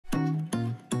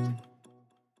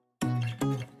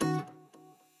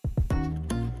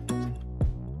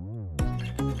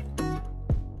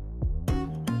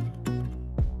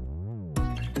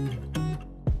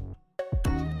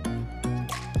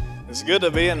It's good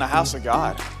to be in the house of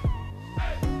God.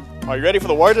 Are you ready for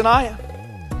the word tonight?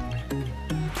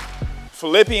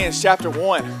 Philippians chapter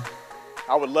 1.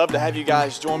 I would love to have you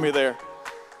guys join me there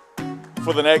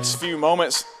for the next few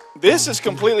moments. This is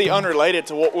completely unrelated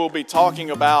to what we'll be talking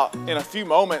about in a few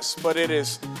moments, but it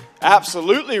is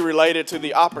absolutely related to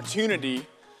the opportunity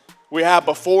we have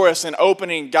before us in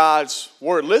opening God's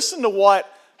word. Listen to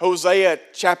what Hosea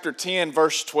chapter 10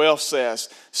 verse 12 says.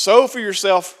 Sow for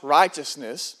yourself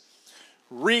righteousness,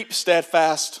 reap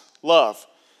steadfast love.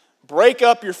 Break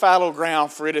up your fallow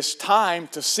ground, for it is time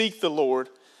to seek the Lord,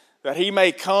 that he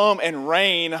may come and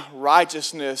rain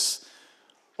righteousness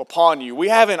upon you. We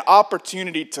have an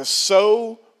opportunity to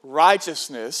sow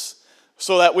righteousness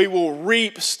so that we will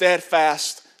reap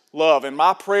steadfast love. And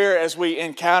my prayer as we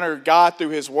encounter God through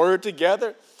his word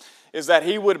together is that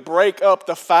he would break up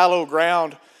the fallow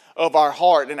ground of our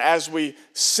heart. And as we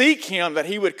seek him, that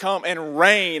he would come and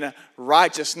rain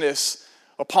righteousness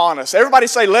upon us. Everybody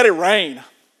say, let it rain.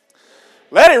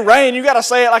 Let it rain. You got to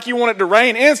say it like you want it to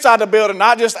rain inside the building,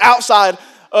 not just outside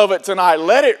of it tonight.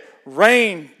 Let it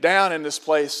rain down in this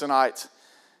place tonight.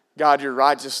 God, your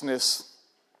righteousness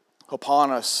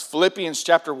upon us. Philippians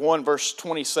chapter 1, verse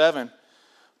 27.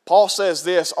 Paul says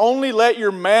this, only let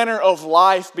your manner of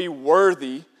life be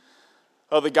worthy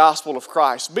of the gospel of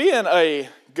Christ. Being a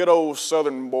good old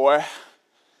Southern boy,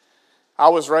 I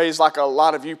was raised like a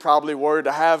lot of you probably were,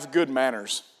 to have good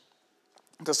manners.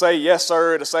 To say yes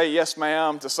sir, to say yes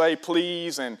ma'am, to say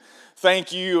please and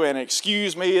thank you and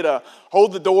excuse me, to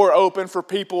hold the door open for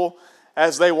people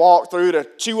as they walk through, to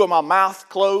chew with my mouth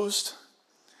closed.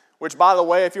 Which, by the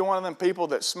way, if you're one of them people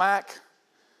that smack,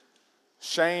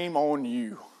 shame on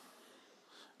you.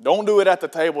 Don't do it at the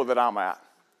table that I'm at.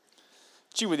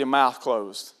 Chew with your mouth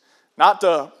closed. Not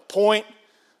to point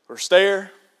or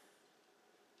stare.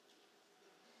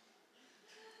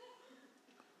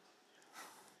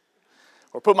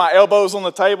 Or put my elbows on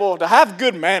the table. To have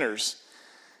good manners.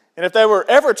 And if there were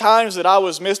ever times that I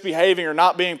was misbehaving or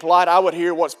not being polite, I would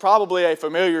hear what's probably a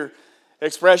familiar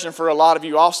expression for a lot of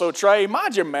you also. Trey,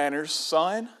 mind your manners,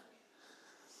 son.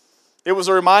 It was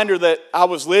a reminder that I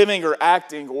was living or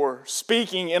acting or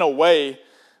speaking in a way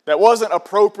that wasn't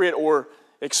appropriate or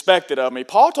expected of me.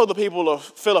 Paul told the people of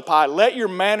Philippi, let your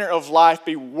manner of life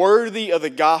be worthy of the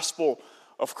gospel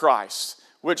of Christ,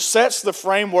 which sets the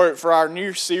framework for our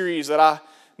new series that I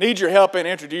need your help in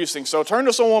introducing. So turn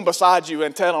to someone beside you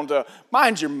and tell them to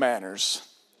mind your manners.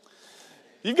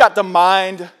 You've got to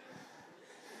mind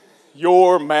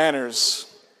your manners.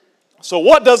 So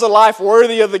what does a life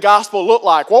worthy of the gospel look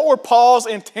like? What were Paul's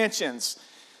intentions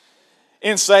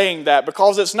in saying that?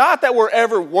 Because it's not that we're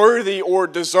ever worthy or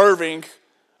deserving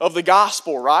of the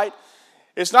gospel, right?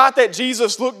 It's not that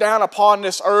Jesus looked down upon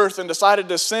this earth and decided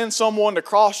to send someone to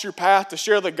cross your path to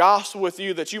share the gospel with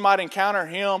you, that you might encounter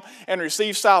him and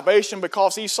receive salvation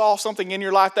because he saw something in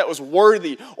your life that was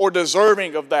worthy or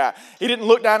deserving of that. He didn't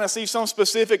look down and see some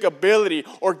specific ability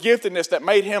or giftedness that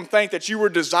made him think that you were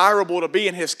desirable to be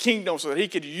in his kingdom so that he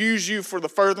could use you for the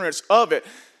furtherance of it.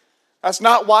 That's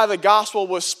not why the gospel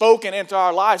was spoken into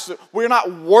our lives. We're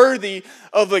not worthy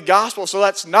of the gospel. So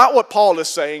that's not what Paul is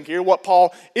saying here. What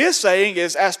Paul is saying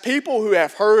is, as people who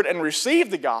have heard and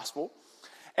received the gospel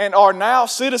and are now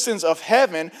citizens of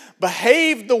heaven,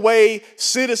 behave the way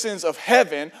citizens of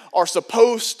heaven are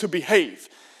supposed to behave.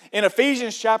 In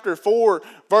Ephesians chapter 4,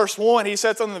 verse 1, he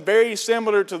said something very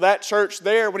similar to that church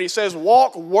there when he says,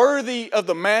 walk worthy of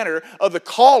the manner of the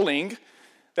calling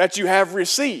that you have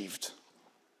received.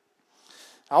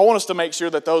 I want us to make sure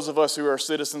that those of us who are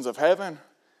citizens of heaven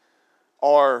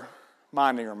are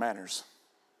minding our manners.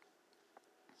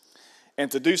 And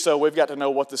to do so, we've got to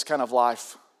know what this kind of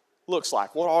life looks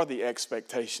like. What are the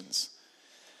expectations?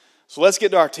 So let's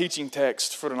get to our teaching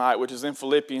text for tonight, which is in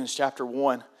Philippians chapter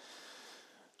 1.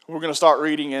 We're going to start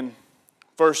reading in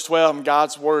verse 12, and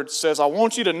God's word says, I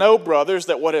want you to know, brothers,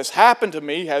 that what has happened to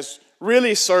me has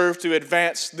really served to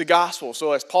advance the gospel.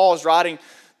 So as Paul is writing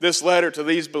this letter to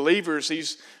these believers,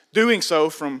 he's doing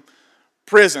so from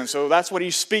prison. So that's what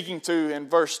he's speaking to in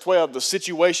verse 12, the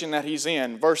situation that he's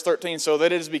in. Verse 13, so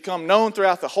that it has become known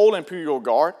throughout the whole imperial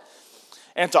guard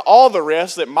and to all the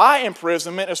rest that my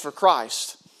imprisonment is for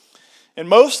Christ. And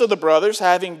most of the brothers,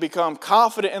 having become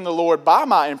confident in the Lord by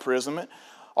my imprisonment,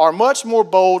 are much more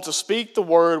bold to speak the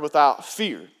word without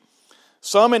fear.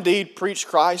 Some indeed preach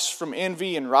Christ from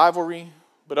envy and rivalry,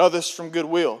 but others from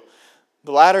goodwill.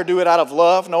 The latter do it out of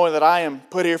love, knowing that I am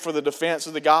put here for the defense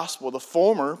of the gospel. The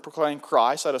former proclaim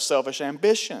Christ out of selfish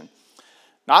ambition,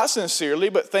 not sincerely,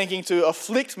 but thinking to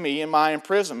afflict me in my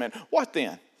imprisonment. What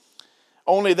then?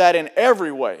 Only that in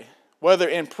every way, whether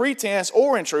in pretense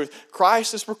or in truth,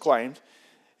 Christ is proclaimed,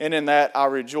 and in that I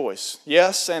rejoice.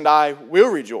 Yes, and I will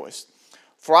rejoice.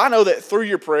 For I know that through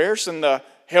your prayers and the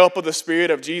help of the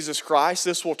Spirit of Jesus Christ,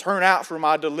 this will turn out for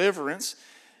my deliverance,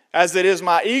 as it is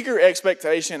my eager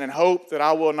expectation and hope that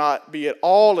I will not be at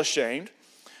all ashamed,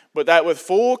 but that with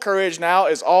full courage now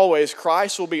as always,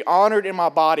 Christ will be honored in my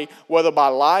body, whether by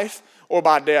life or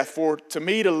by death. For to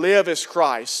me to live is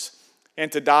Christ,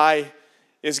 and to die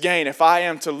is gain. If I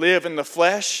am to live in the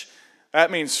flesh, that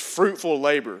means fruitful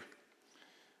labor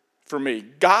for me.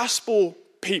 Gospel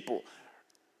people,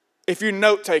 if you're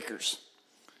note takers,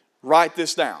 write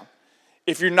this down.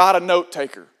 If you're not a note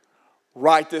taker,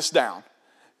 write this down.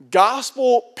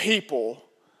 Gospel people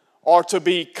are to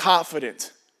be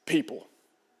confident people.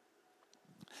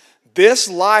 This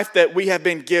life that we have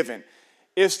been given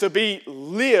is to be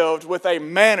lived with a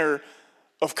manner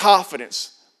of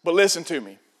confidence. But listen to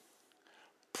me,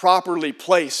 properly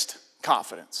placed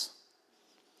confidence.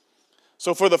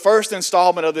 So for the first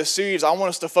installment of this series, I want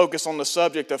us to focus on the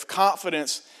subject of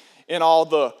confidence in all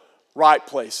the right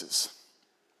places.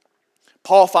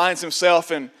 Paul finds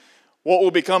himself in what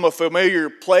will become a familiar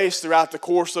place throughout the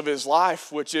course of his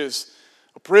life, which is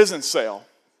a prison cell.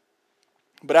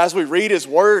 But as we read his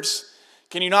words,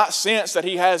 can you not sense that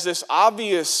he has this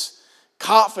obvious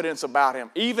confidence about him,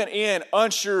 even in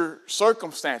unsure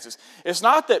circumstances? It's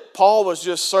not that Paul was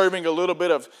just serving a little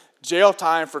bit of jail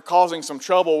time for causing some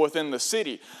trouble within the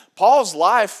city. Paul's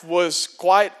life was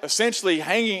quite essentially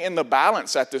hanging in the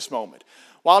balance at this moment.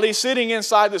 While he's sitting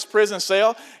inside this prison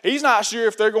cell, he's not sure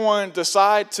if they're going to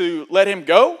decide to let him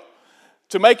go,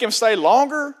 to make him stay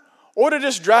longer, or to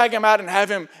just drag him out and have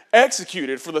him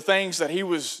executed for the things that he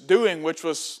was doing, which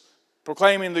was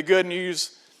proclaiming the good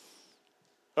news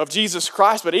of Jesus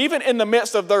Christ. But even in the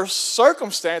midst of their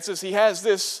circumstances, he has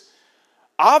this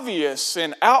obvious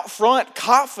and out front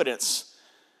confidence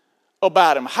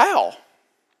about him. How?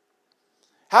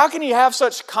 How can he have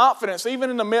such confidence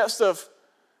even in the midst of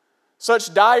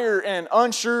such dire and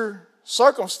unsure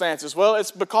circumstances? Well,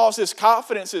 it's because his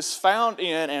confidence is found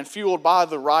in and fueled by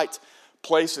the right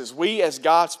places. We as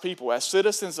God's people, as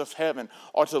citizens of heaven,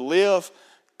 are to live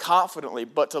confidently,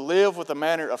 but to live with a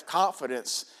manner of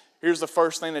confidence, here's the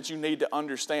first thing that you need to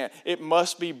understand. It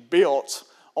must be built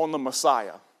on the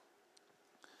Messiah.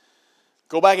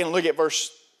 Go back and look at verse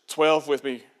 12 with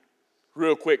me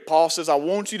real quick. Paul says, I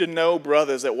want you to know,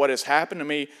 brothers, that what has happened to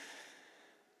me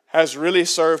has really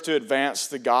served to advance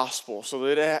the gospel, so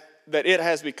that it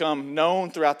has become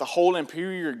known throughout the whole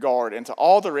imperial guard and to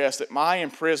all the rest that my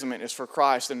imprisonment is for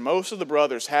Christ. And most of the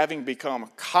brothers, having become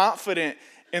confident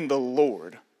in the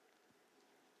Lord.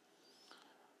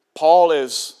 Paul,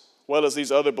 as well as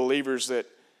these other believers that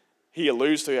he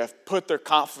alludes to, have put their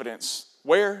confidence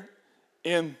where?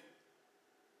 In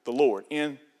the Lord,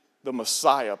 in the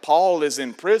Messiah. Paul is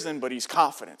in prison, but he's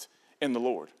confident in the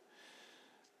Lord.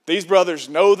 These brothers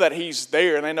know that he's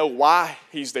there, and they know why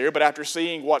he's there, but after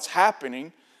seeing what's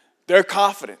happening, they're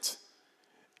confident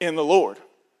in the Lord.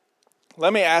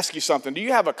 Let me ask you something. Do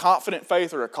you have a confident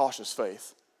faith or a cautious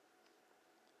faith?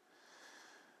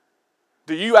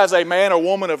 Do you, as a man or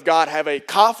woman of God, have a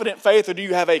confident faith, or do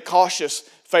you have a cautious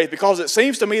faith? Because it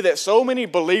seems to me that so many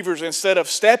believers, instead of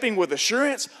stepping with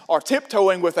assurance, are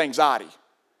tiptoeing with anxiety.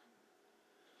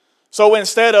 So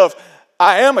instead of,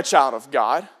 I am a child of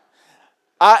God,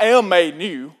 I am made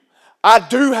new, I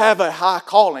do have a high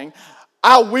calling,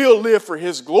 I will live for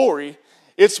His glory,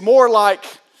 it's more like,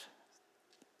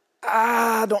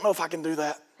 I don't know if I can do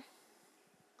that.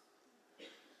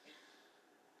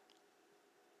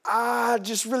 I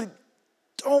just really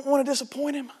don't want to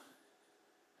disappoint Him.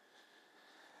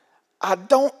 I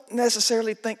don't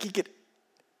necessarily think He could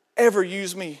ever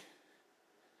use me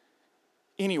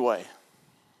anyway.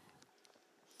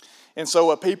 And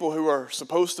so people who are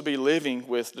supposed to be living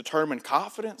with determined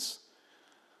confidence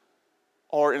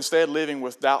are instead living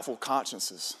with doubtful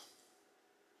consciences.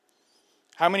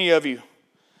 How many of you,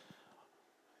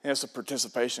 and it's a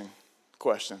participation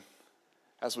question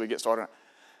as we get started,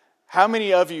 how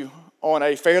many of you on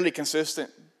a fairly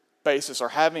consistent basis are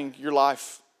having your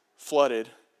life flooded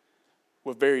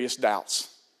with various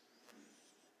doubts?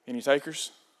 Any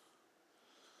takers?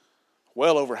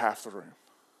 Well over half the room.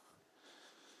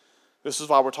 This is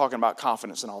why we're talking about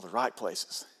confidence in all the right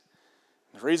places.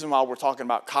 The reason why we're talking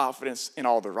about confidence in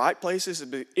all the right places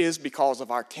is because of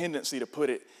our tendency to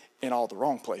put it in all the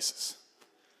wrong places.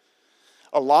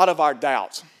 A lot of our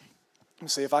doubts, let me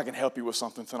see if I can help you with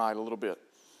something tonight a little bit.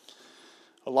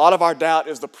 A lot of our doubt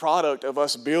is the product of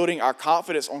us building our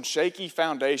confidence on shaky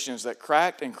foundations that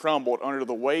cracked and crumbled under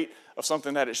the weight of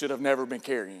something that it should have never been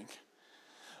carrying.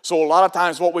 So a lot of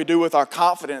times what we do with our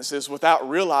confidence is, without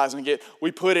realizing it,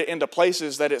 we put it into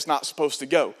places that it's not supposed to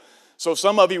go. So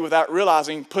some of you, without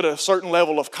realizing, put a certain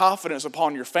level of confidence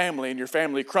upon your family, and your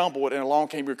family crumbled, and along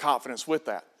came your confidence with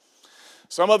that.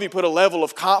 Some of you put a level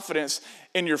of confidence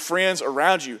in your friends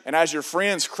around you, and as your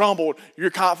friends crumbled,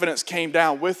 your confidence came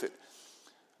down with it.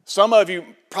 Some of you,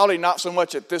 probably not so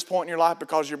much at this point in your life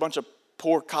because you're a bunch of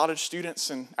poor college students,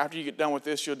 and after you get done with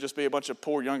this, you'll just be a bunch of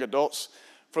poor young adults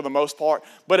for the most part.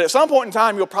 But at some point in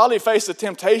time, you'll probably face the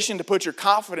temptation to put your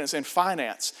confidence in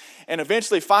finance. And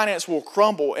eventually finance will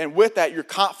crumble, and with that, your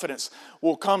confidence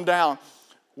will come down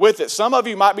with it. Some of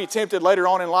you might be tempted later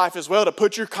on in life as well to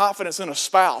put your confidence in a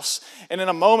spouse. And in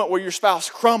a moment where your spouse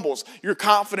crumbles, your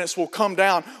confidence will come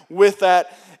down with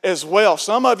that as well.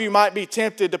 Some of you might be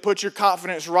tempted to put your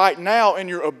confidence right now in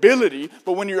your ability,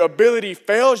 but when your ability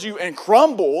fails you and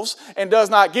crumbles and does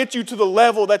not get you to the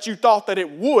level that you thought that it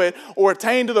would, or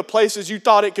attain to the places you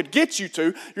thought it could get you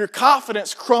to, your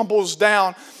confidence crumbles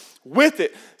down with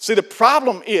it. See, the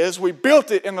problem is we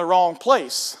built it in the wrong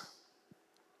place.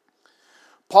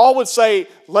 Paul would say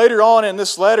later on in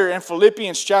this letter in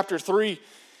Philippians chapter 3,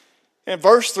 in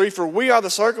verse 3, "For we are the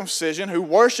circumcision who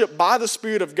worship by the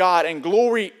Spirit of God and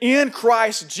glory in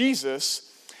Christ Jesus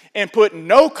and put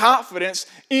no confidence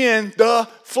in the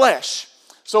flesh."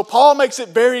 So Paul makes it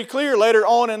very clear later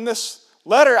on in this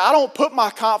letter, I don't put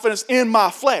my confidence in my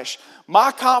flesh.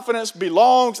 My confidence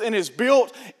belongs and is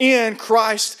built in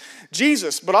Christ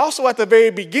Jesus. But also at the very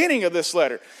beginning of this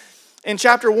letter, in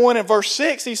chapter 1 and verse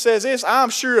 6, he says this, "I am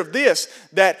sure of this,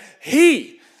 that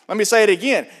he," let me say it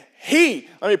again, "he,"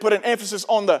 let me put an emphasis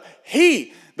on the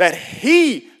he, "that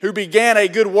he who began a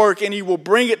good work and he will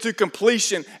bring it to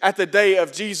completion at the day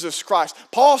of Jesus Christ."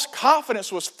 Paul's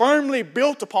confidence was firmly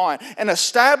built upon and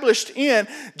established in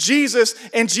Jesus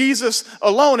and Jesus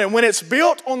alone. And when it's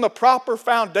built on the proper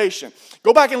foundation,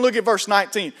 go back and look at verse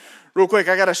 19 real quick.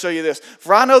 I got to show you this.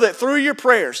 "For I know that through your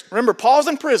prayers," remember Paul's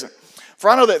in prison, "For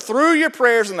I know that through your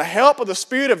prayers and the help of the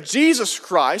Spirit of Jesus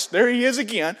Christ," there he is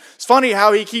again. It's funny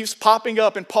how he keeps popping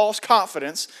up in Paul's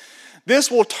confidence. This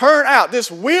will turn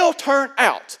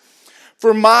out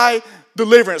for my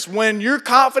deliverance." When your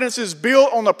confidence is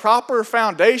built on the proper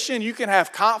foundation, you can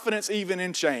have confidence even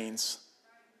in chains.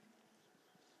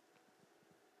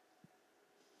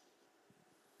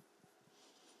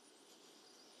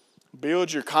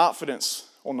 Build your confidence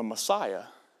on the Messiah,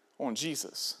 on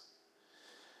Jesus.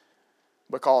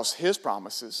 Because his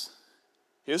promises,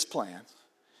 his plans,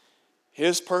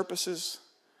 his purposes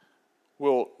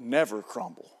will never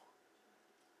crumble.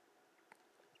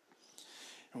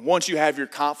 And once you have your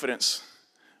confidence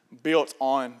built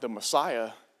on the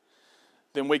Messiah,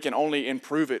 then we can only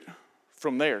improve it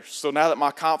from there. So now that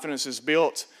my confidence is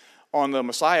built on the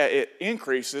Messiah, it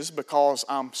increases because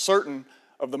I'm certain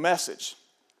of the message.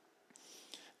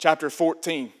 Chapter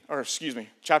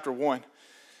 1.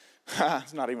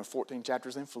 It's not even 14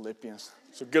 chapters in Philippians.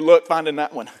 So good luck finding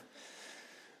that one.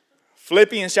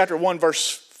 Philippians chapter 1,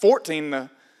 verse 14, the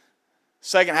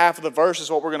second half of the verse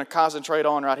is what we're going to concentrate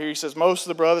on right here. He says, "Most of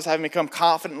the brothers, having become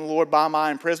confident in the Lord by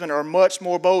my imprisonment, are much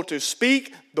more bold to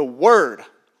speak the word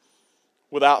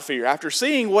without fear." After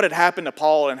seeing what had happened to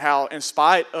Paul and how in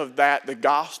spite of that the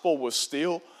gospel was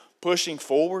still pushing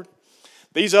forward,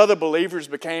 these other believers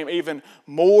became even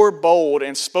more bold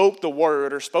and spoke the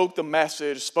word, or spoke the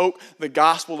message, spoke the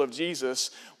gospel of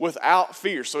Jesus without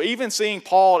fear. So even seeing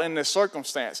Paul in this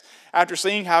circumstance, after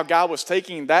seeing how God was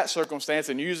taking that circumstance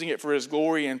and using it for his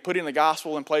glory and putting the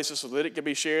gospel in places so that it could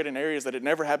be shared in areas that it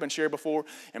never had been shared before,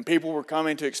 and people were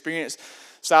coming to experience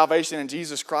salvation in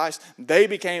Jesus Christ, they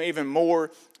became even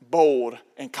more bold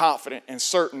and confident and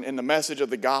certain in the message of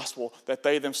the gospel that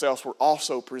they themselves were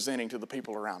also presenting to the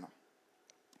people around them.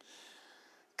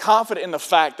 Confident in the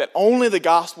fact that only the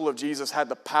gospel of Jesus had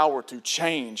the power to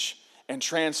change and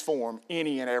transform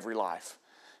any and every life.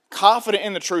 Confident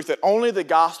in the truth that only the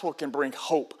gospel can bring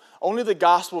hope. Only the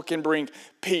gospel can bring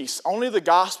peace. Only the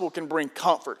gospel can bring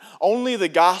comfort. Only the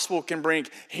gospel can bring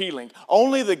healing.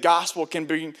 Only the gospel can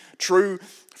bring true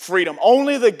freedom.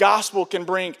 Only the gospel can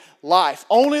bring life.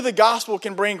 Only the gospel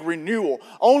can bring renewal.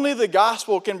 Only the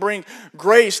gospel can bring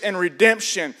grace and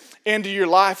redemption into your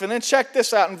life. And then check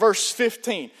this out in verse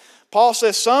 15. Paul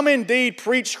says, "Some indeed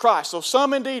preach Christ." So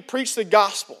some indeed preach the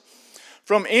gospel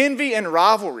from envy and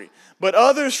rivalry, but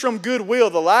others from goodwill.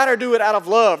 The latter do it out of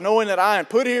love, knowing that I am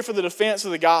put here for the defense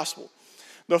of the gospel.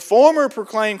 The former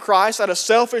proclaim Christ out of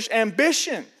selfish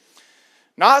ambition,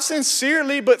 not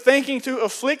sincerely, but thinking to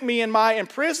afflict me in my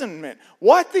imprisonment.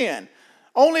 What then?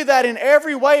 Only that in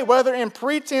every way, whether in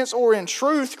pretense or in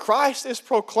truth, Christ is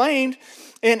proclaimed,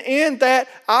 and in that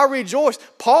I rejoice.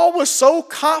 Paul was so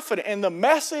confident in the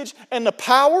message and the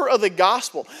power of the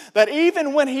gospel that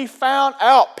even when he found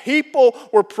out people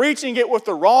were preaching it with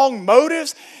the wrong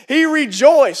motives, he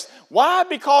rejoiced. Why?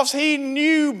 Because he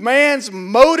knew man's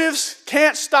motives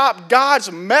can't stop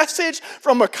God's message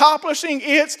from accomplishing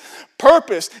its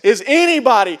purpose. Is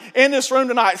anybody in this room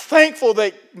tonight thankful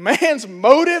that man's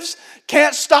motives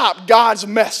can't stop God's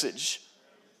message?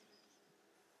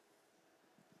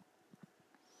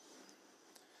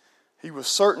 He was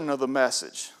certain of the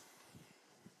message.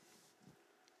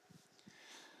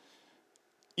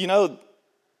 You know,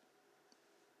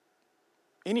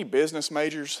 any business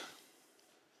majors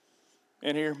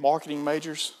in here, marketing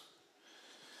majors?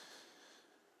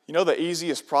 You know the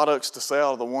easiest products to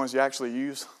sell are the ones you actually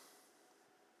use?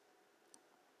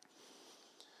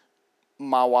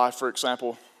 My wife, for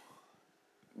example,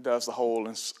 does the whole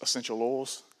essential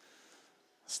oils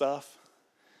stuff.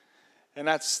 And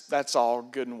that's all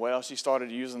good and well. She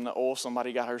started using the oil.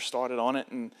 Somebody got her started on it,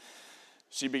 and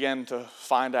she began to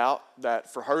find out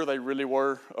that for her they really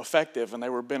were effective and they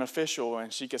were beneficial,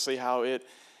 and she could see how it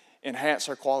enhanced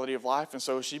her quality of life. And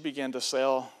so she began to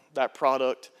sell that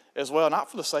product as well, not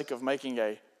for the sake of making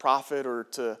a profit or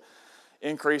to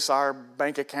increase our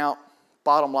bank account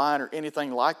bottom line or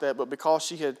anything like that, but because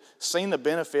she had seen the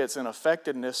benefits and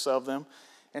effectiveness of them,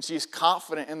 and she's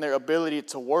confident in their ability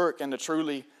to work and to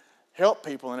truly help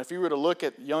people. And if you were to look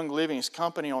at Young Living's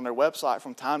company on their website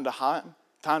from time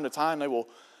to time, they will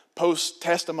post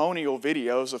testimonial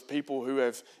videos of people who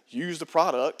have used the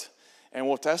product and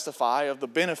will testify of the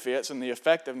benefits and the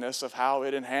effectiveness of how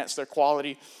it enhanced their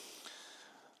quality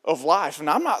of life. And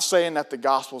I'm not saying that the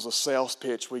gospel is a sales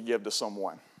pitch we give to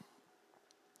someone,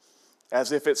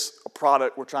 as if it's a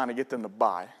product we're trying to get them to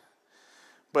buy.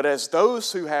 But as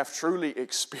those who have truly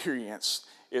experienced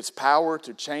its power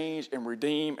to change and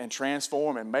redeem and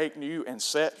transform and make new and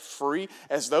set free,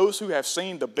 as those who have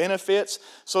seen the benefits,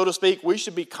 so to speak, we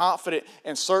should be confident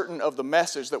and certain of the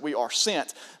message that we are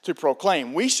sent to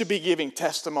proclaim. We should be giving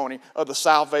testimony of the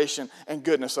salvation and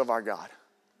goodness of our God.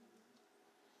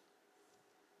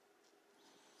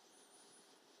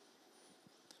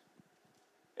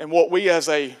 And what we as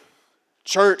a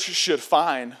church should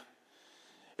find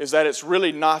is that it's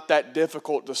really not that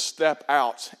difficult to step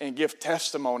out and give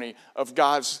testimony of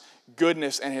God's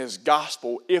goodness and His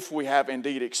gospel if we have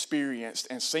indeed experienced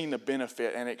and seen the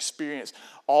benefit and experienced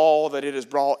all that it has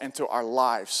brought into our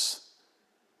lives.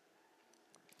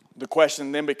 The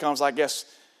question then becomes, I guess,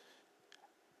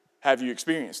 have you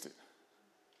experienced it?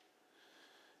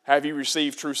 Have you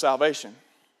received true salvation?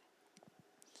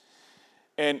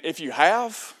 And if you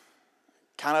have,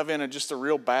 kind of in just a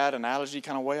real bad analogy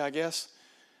kind of way, I guess,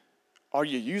 are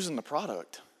you using the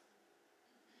product?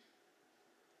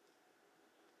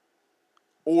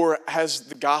 Or has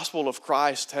the gospel of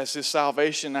Christ, has His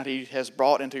salvation that He has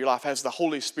brought into your life, has the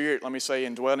Holy Spirit, let me say,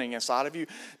 indwelling inside of you,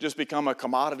 just become a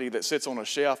commodity that sits on a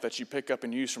shelf that you pick up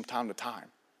and use from time to time?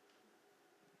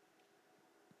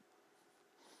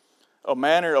 A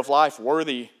manner of life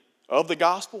worthy of the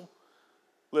gospel?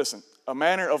 Listen, a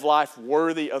manner of life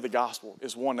worthy of the gospel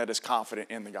is one that is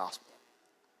confident in the gospel.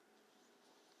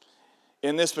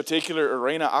 In this particular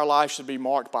arena, our life should be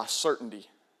marked by certainty,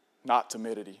 not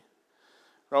timidity.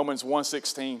 Romans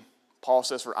 1:16, Paul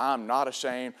says, "For I am not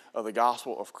ashamed of the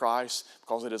gospel of Christ,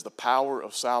 because it is the power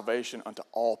of salvation unto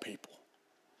all people."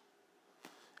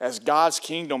 As God's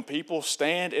kingdom people,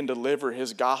 stand and deliver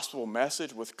His gospel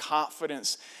message with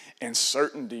confidence and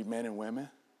certainty, men and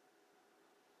women.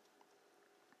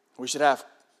 We should have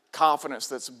confidence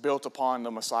that's built upon the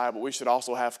Messiah, but we should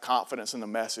also have confidence in the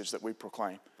message that we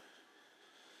proclaim.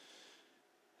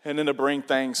 And then to bring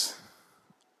things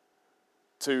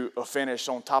to a finish,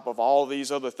 on top of all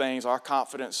these other things, our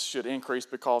confidence should increase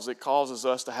because it causes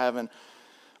us to have an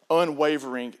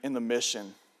unwavering in the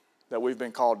mission that we've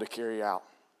been called to carry out.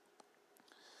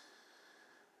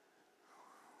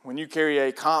 When you carry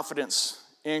a confidence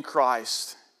in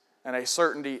Christ and a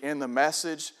certainty in the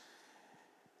message,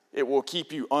 it will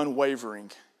keep you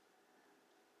unwavering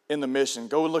in the mission.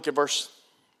 Go look at verse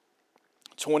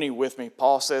 20 with me.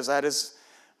 Paul says, "That is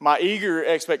my eager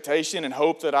expectation and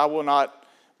hope that I will not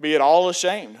be at all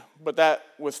ashamed, but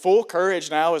that with full courage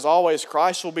now as always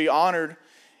Christ will be honored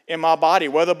in my body,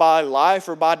 whether by life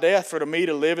or by death. For to me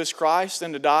to live is Christ,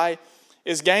 and to die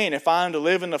is gain. If I am to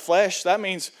live in the flesh, that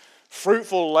means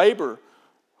fruitful labor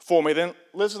for me." Then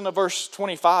listen to verse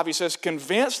 25. He says,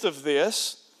 "Convinced of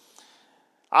this,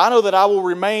 I know that I will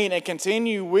remain and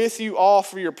continue with you all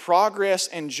for your progress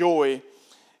and joy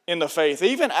in the faith."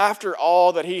 Even after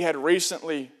all that he had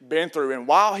recently been through, and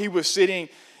while he was sitting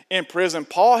in prison,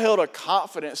 Paul held a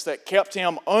confidence that kept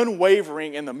him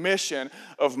unwavering in the mission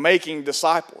of making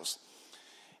disciples.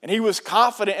 And he was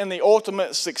confident in the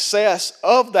ultimate success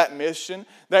of that mission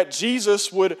that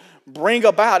Jesus would bring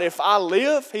about. If I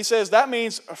live, he says, that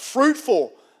means a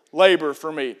fruitful labor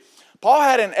for me. Paul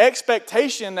had an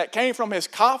expectation that came from his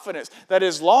confidence that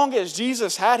as long as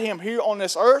Jesus had him here on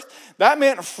this earth, that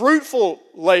meant fruitful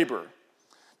labor,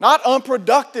 not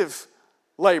unproductive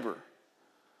labor.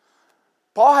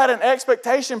 Paul had an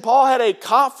expectation, Paul had a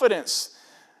confidence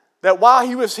that while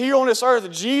he was here on this earth,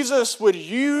 Jesus would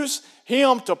use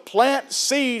him to plant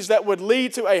seeds that would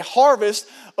lead to a harvest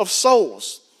of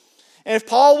souls. And if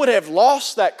Paul would have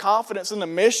lost that confidence in the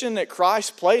mission that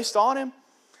Christ placed on him,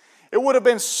 it would have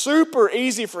been super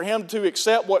easy for him to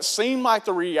accept what seemed like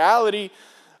the reality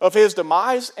of his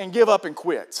demise and give up and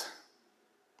quit.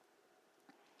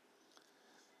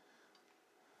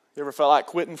 You ever felt like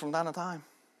quitting from time to time?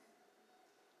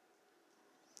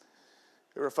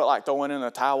 You ever felt like throwing in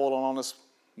a towel on this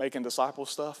making disciples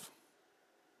stuff?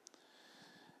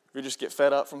 You just get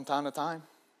fed up from time to time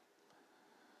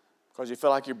because you feel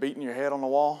like you're beating your head on the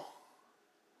wall,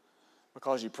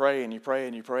 because you pray and you pray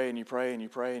and you pray and you pray and you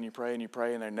pray and you pray and you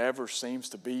pray and there never seems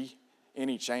to be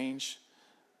any change.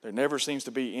 There never seems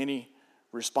to be any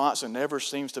response. There never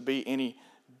seems to be any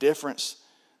difference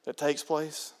that takes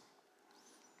place.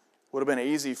 Would have been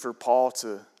easy for Paul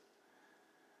to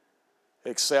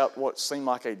accept what seemed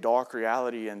like a dark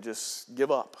reality and just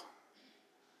give up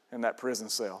in that prison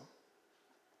cell.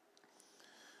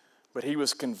 But he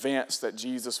was convinced that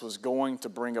Jesus was going to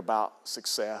bring about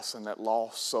success and that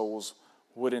lost souls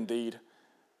would indeed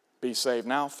be saved.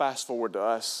 Now fast forward to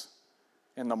us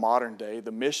in the modern day.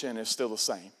 The mission is still the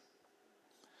same.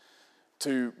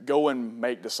 To go and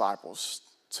make disciples,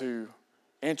 to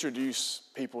introduce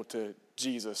people to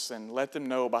Jesus and let them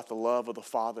know about the love of the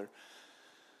Father,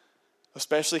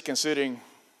 especially considering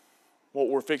what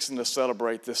we're fixing to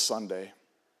celebrate this Sunday.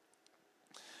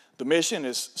 The mission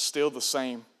is still the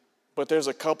same, but there's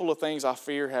a couple of things I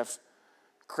fear have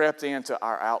crept into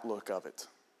our outlook of it.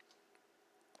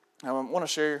 Now, I want to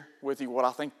share with you what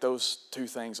I think those two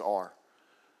things are,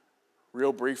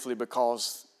 real briefly,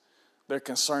 because they're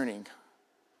concerning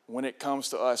when it comes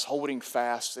to us holding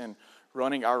fast and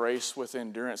running our race with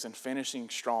endurance and finishing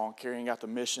strong, carrying out the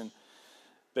mission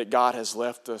that God has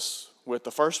left us with.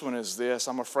 The first one is this: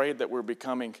 I'm afraid that we're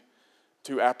becoming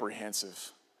too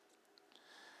apprehensive.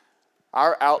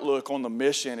 Our outlook on the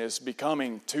mission is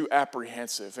becoming too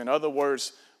apprehensive. In other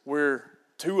words, we're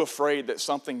too afraid that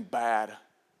something bad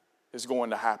is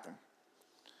going to happen,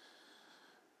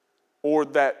 or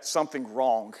that something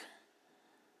wrong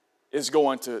is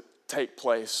going to take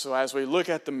place. So as we look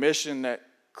at the mission that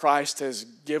Christ has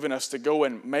given us to go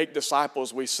and make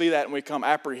disciples, we see that and we become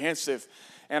apprehensive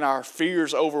and our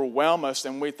fears overwhelm us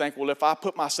and we think, well, if I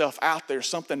put myself out there,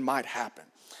 something might happen.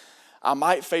 I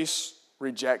might face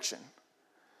rejection.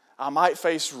 I might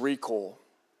face recoil.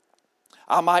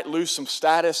 I might lose some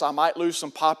status. I might lose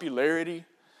some popularity.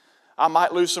 I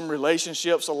might lose some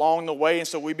relationships along the way. And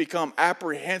so we become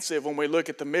apprehensive when we look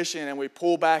at the mission and we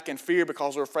pull back in fear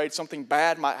because we're afraid something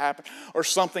bad might happen or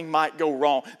something might go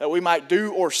wrong, that we might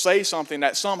do or say something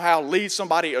that somehow leads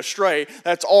somebody astray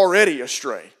that's already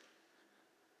astray.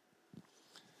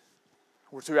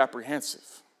 We're too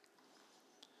apprehensive.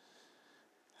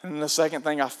 And the second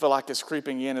thing I feel like is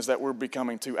creeping in is that we're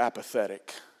becoming too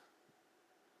apathetic.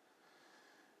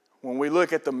 When we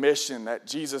look at the mission that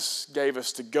Jesus gave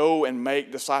us to go and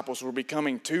make disciples, we're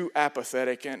becoming too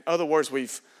apathetic. In other words,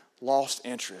 we've lost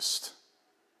interest.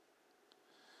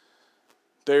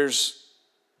 There's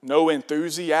no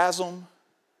enthusiasm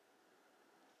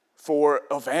for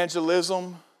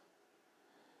evangelism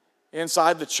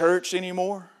inside the church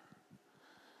anymore.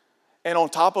 And on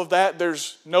top of that,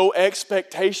 there's no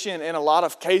expectation in a lot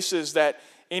of cases that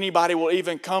anybody will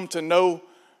even come to know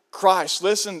Christ.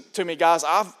 Listen to me, guys.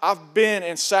 I've been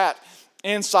and sat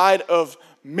inside of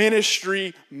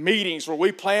ministry meetings where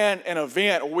we plan an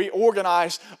event or we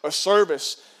organize a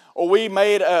service or we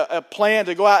made a plan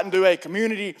to go out and do a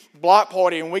community block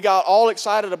party and we got all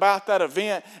excited about that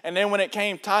event, and then when it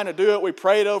came time to do it, we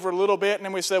prayed over a little bit and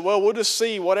then we said, well, we'll just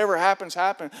see, whatever happens,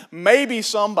 happen. Maybe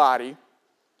somebody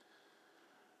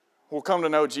will come to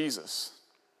know Jesus.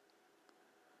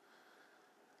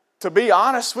 To be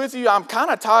honest with you, I'm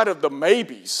kind of tired of the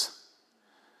maybes.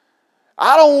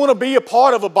 I don't want to be a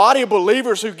part of a body of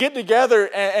believers who get together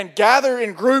and gather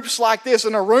in groups like this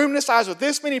in a room this size with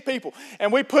this many people,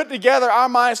 and we put together our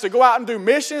minds to go out and do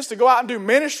missions, to go out and do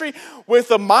ministry with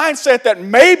the mindset that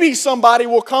maybe somebody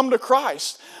will come to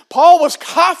Christ. Paul was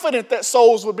confident that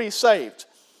souls would be saved.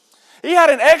 He had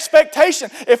an expectation.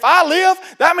 If I live,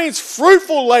 that means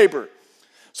fruitful labor.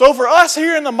 So for us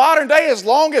here in the modern day, as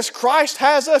long as Christ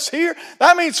has us here,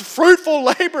 that means fruitful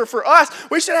labor for us.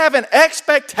 We should have an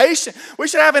expectation. We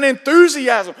should have an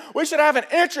enthusiasm. We should have an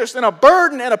interest and a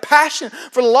burden and a passion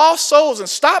for lost souls, and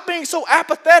stop being so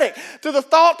apathetic to the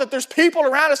thought that there's people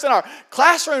around us in our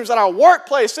classrooms, at our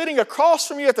workplace, sitting across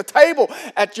from you at the table,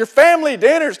 at your family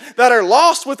dinners, that are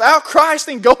lost without Christ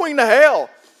and going to hell,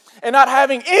 and not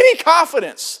having any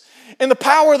confidence in the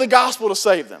power of the gospel to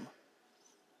save them.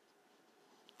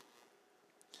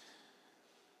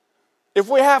 If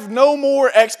we have no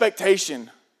more expectation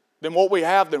than what we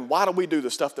have, then why do we do the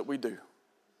stuff that we do?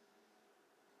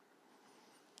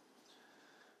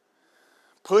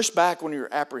 Push back on your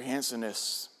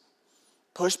apprehensiveness.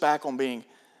 Push back on being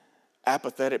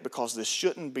apathetic, because this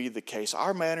shouldn't be the case.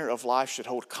 Our manner of life should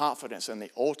hold confidence in the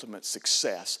ultimate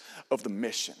success of the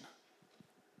mission.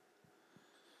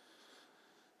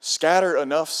 Scatter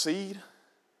enough seed,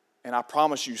 and I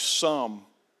promise you some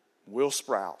will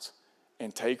sprout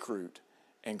and take root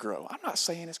and grow. I'm not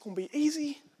saying it's going to be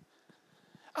easy.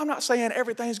 I'm not saying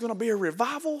everything's going to be a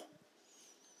revival.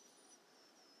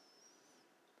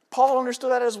 Paul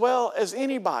understood that as well as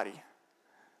anybody.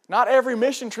 Not every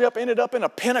mission trip ended up in a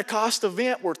Pentecost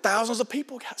event where thousands of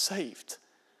people got saved.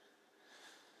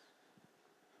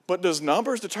 But does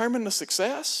numbers determine the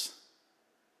success?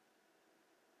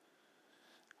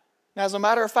 Now, as a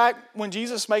matter of fact, when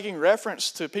Jesus is making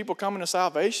reference to people coming to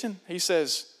salvation, he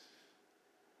says,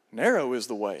 narrow is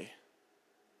the way,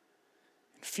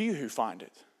 and few who find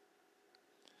it.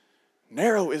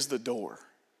 Narrow is the door,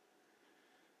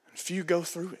 and few go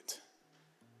through it.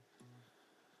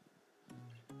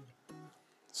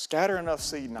 Scatter enough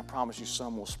seed, and I promise you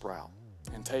some will sprout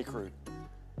and take root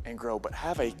and grow. But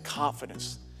have a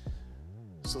confidence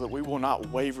so that we will not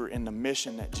waver in the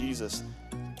mission that Jesus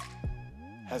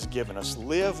has given us.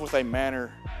 Live with a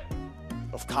manner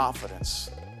of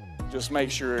confidence. Just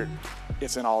make sure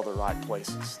it's in all the right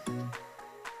places.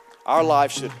 Our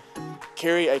life should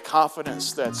carry a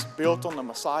confidence that's built on the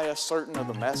Messiah, certain of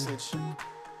the message,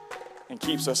 and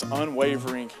keeps us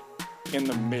unwavering in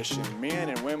the mission. Men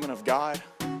and women of God,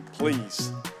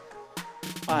 please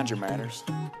find your manners.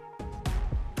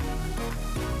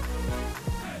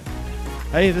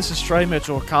 Hey, this is Trey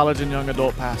Mitchell, college and young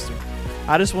adult pastor.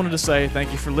 I just wanted to say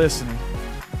thank you for listening.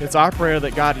 It's our prayer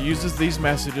that God uses these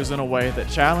messages in a way that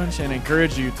challenge and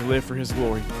encourage you to live for His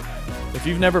glory. If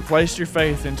you've never placed your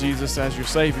faith in Jesus as your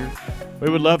Savior,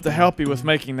 we would love to help you with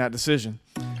making that decision.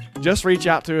 Just reach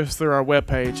out to us through our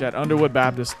webpage at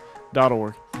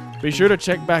underwoodbaptist.org. Be sure to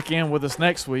check back in with us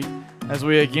next week as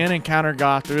we again encounter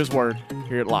God through His Word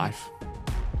here at Life.